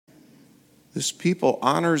This people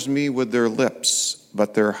honors me with their lips,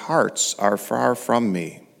 but their hearts are far from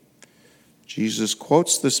me. Jesus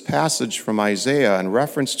quotes this passage from Isaiah in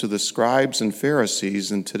reference to the scribes and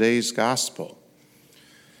Pharisees in today's gospel.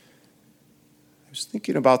 I was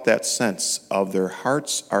thinking about that sense of their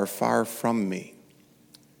hearts are far from me.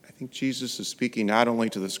 I think Jesus is speaking not only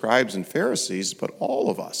to the scribes and Pharisees, but all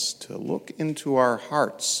of us to look into our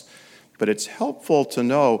hearts. But it's helpful to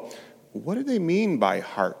know, what do they mean by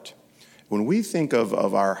heart? When we think of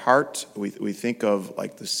our heart, we think of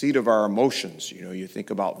like the seat of our emotions. You know, you think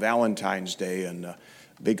about Valentine's Day and a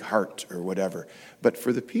big heart or whatever. But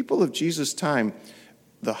for the people of Jesus' time,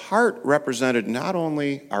 the heart represented not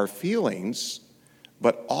only our feelings,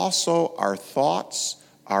 but also our thoughts,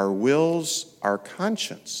 our wills, our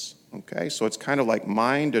conscience. Okay, so it's kind of like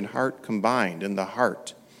mind and heart combined in the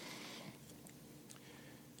heart.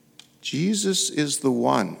 Jesus is the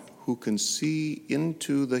one who can see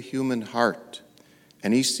into the human heart,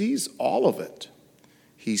 and he sees all of it.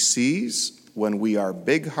 He sees when we are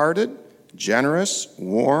big-hearted, generous,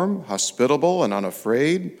 warm, hospitable, and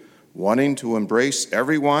unafraid, wanting to embrace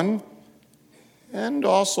everyone, and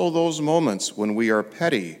also those moments when we are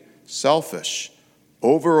petty, selfish,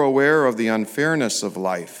 over-aware of the unfairness of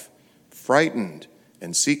life, frightened,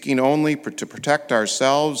 and seeking only to protect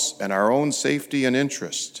ourselves and our own safety and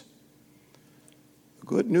interest.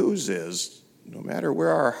 The good news is, no matter where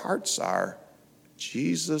our hearts are,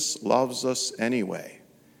 Jesus loves us anyway.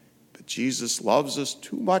 But Jesus loves us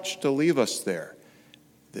too much to leave us there.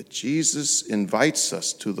 That Jesus invites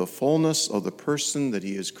us to the fullness of the person that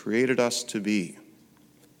he has created us to be.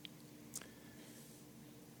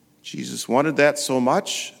 Jesus wanted that so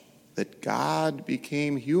much that God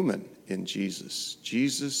became human in Jesus.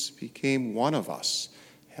 Jesus became one of us,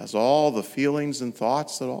 has all the feelings and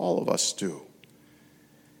thoughts that all of us do.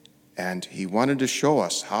 And he wanted to show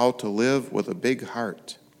us how to live with a big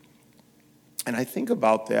heart. And I think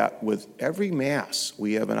about that with every Mass.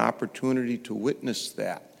 We have an opportunity to witness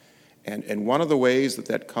that. And one of the ways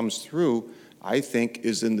that comes through, I think,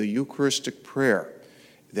 is in the Eucharistic prayer.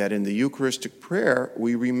 That in the Eucharistic prayer,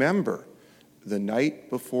 we remember the night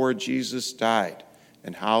before Jesus died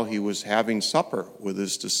and how he was having supper with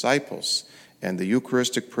his disciples. And the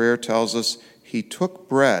Eucharistic prayer tells us he took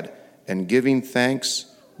bread and giving thanks,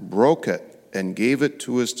 broke it and gave it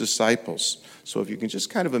to his disciples. So if you can just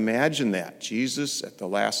kind of imagine that, Jesus at the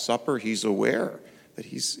Last Supper, he's aware that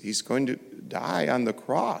he's going to die on the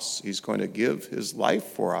cross. He's going to give his life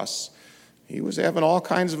for us. He was having all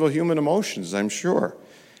kinds of human emotions, I'm sure.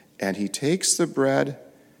 And he takes the bread,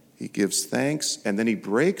 he gives thanks, and then he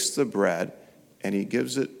breaks the bread and he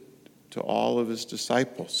gives it to all of his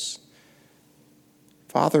disciples.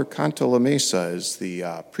 Father Cantalamessa is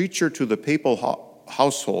the preacher to the papal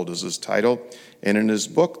household is his title, and in his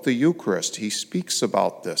book, The Eucharist, he speaks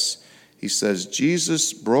about this. He says,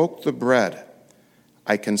 Jesus broke the bread.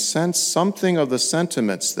 I can sense something of the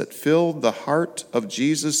sentiments that filled the heart of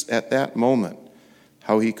Jesus at that moment,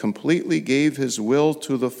 how he completely gave his will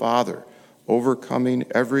to the Father, overcoming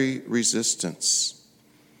every resistance.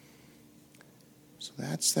 So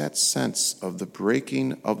that's that sense of the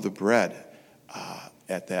breaking of the bread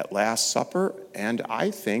at that Last Supper, and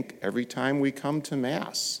I think every time we come to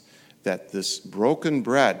Mass, that this broken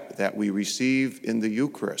bread that we receive in the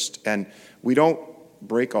Eucharist, and we don't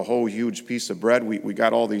break a whole huge piece of bread, we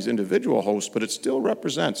got all these individual hosts, but it still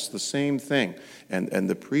represents the same thing. And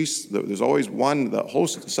the priest, there's always one, the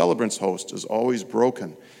host, the celebrant's host is always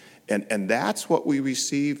broken. And that's what we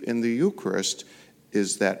receive in the Eucharist,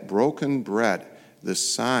 is that broken bread, the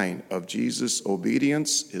sign of Jesus'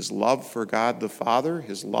 obedience, his love for God the Father,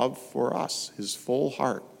 his love for us, his full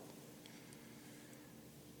heart.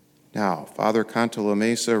 Now, Father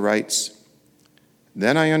Cantalamessa writes,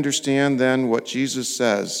 then I understand then what Jesus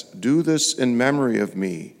says, do this in memory of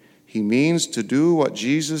me. He means to do what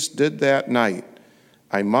Jesus did that night.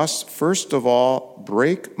 I must first of all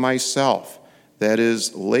break myself, that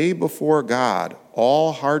is, lay before God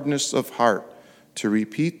all hardness of heart, to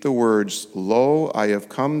repeat the words, lo, I have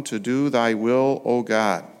come to do thy will, O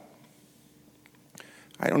God.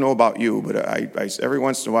 I don't know about you, but I every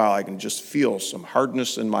once in a while I can just feel some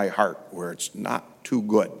hardness in my heart where it's not too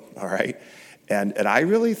good, all right? And I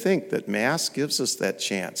really think that Mass gives us that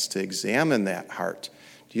chance to examine that heart.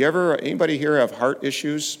 Anybody here have heart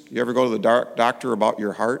issues? Do you ever go to the doctor about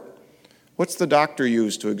your heart? What's the doctor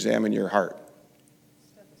use to examine your heart?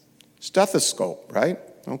 Stethoscope, right?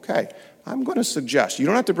 Okay. I'm going to suggest, you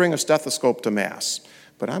don't have to bring a stethoscope to Mass,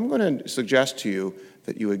 but I'm going to suggest to you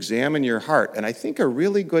that you examine your heart. And I think a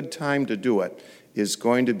really good time to do it is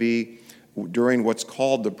going to be during what's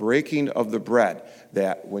called the breaking of the bread.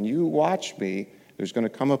 That when you watch me, there's going to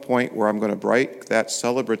come a point where I'm going to break that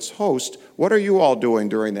celebrate's host. What are you all doing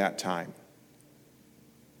during that time?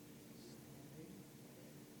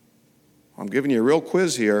 I'm giving you a real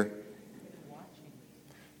quiz here.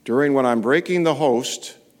 During when I'm breaking the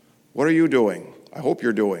host, what are you doing? I hope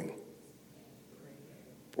you're doing.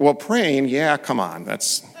 Well, praying, yeah, come on,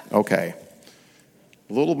 that's okay.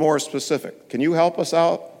 A little more specific. Can you help us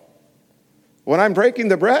out? When I'm breaking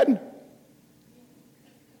the bread,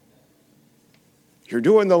 you're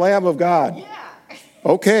doing the Lamb of God. Yeah.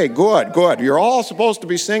 Okay, good. You're all supposed to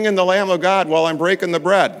be singing the Lamb of God while I'm breaking the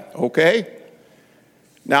bread, okay?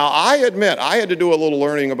 Now, I admit, I had to do a little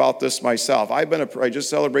learning about this myself. I just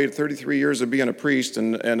celebrated 33 years of being a priest,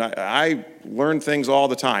 and I learn things all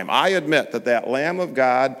the time. I admit that Lamb of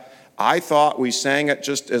God, I thought we sang it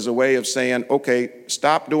just as a way of saying, okay,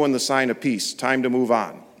 stop doing the sign of peace, time to move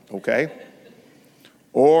on, okay?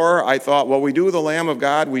 Or I thought, well, we do the Lamb of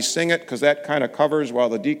God, we sing it because that kind of covers while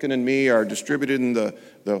the deacon and me are distributing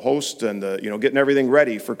the host and getting everything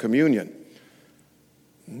ready for communion.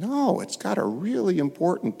 No, it's got a really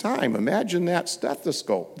important time. Imagine that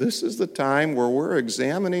stethoscope. This is the time where we're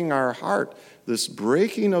examining our heart. This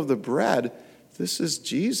breaking of the bread, this is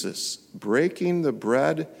Jesus breaking the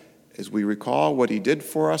bread as we recall what he did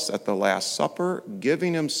for us at the Last Supper,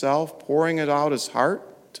 giving himself, pouring it out his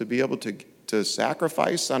heart to be able to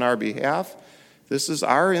sacrifice on our behalf. This is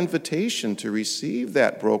our invitation to receive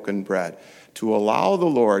that broken bread, to allow the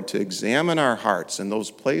Lord to examine our hearts in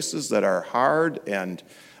those places that are hard and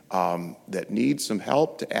that need some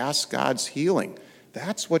help, to ask God's healing.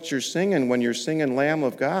 That's what you're singing when you're singing Lamb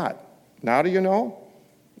of God. Now do you know?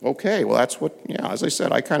 Okay, well that's what, as I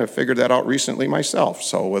said, I kind of figured that out recently myself.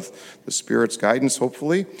 So with the Spirit's guidance,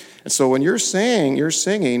 hopefully. And so when you're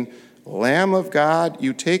singing, Lamb of God,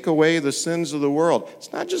 you take away the sins of the world.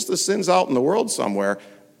 It's not just the sins out in the world somewhere.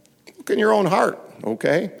 Look in your own heart,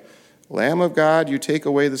 okay? Lamb of God, you take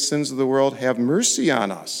away the sins of the world. Have mercy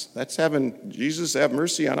on us. That's having Jesus have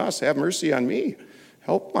mercy on us. Have mercy on me.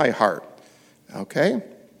 Help my heart. Okay?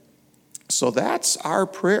 So that's our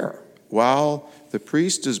prayer. While the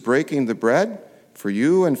priest is breaking the bread for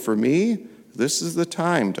you and for me, this is the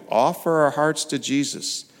time to offer our hearts to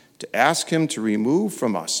Jesus, to ask him to remove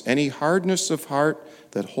from us any hardness of heart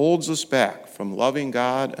that holds us back from loving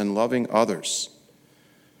God and loving others.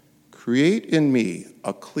 Create in me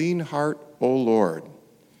a clean heart, O Lord.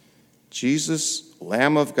 Jesus,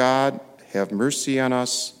 Lamb of God, have mercy on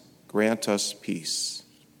us, grant us peace.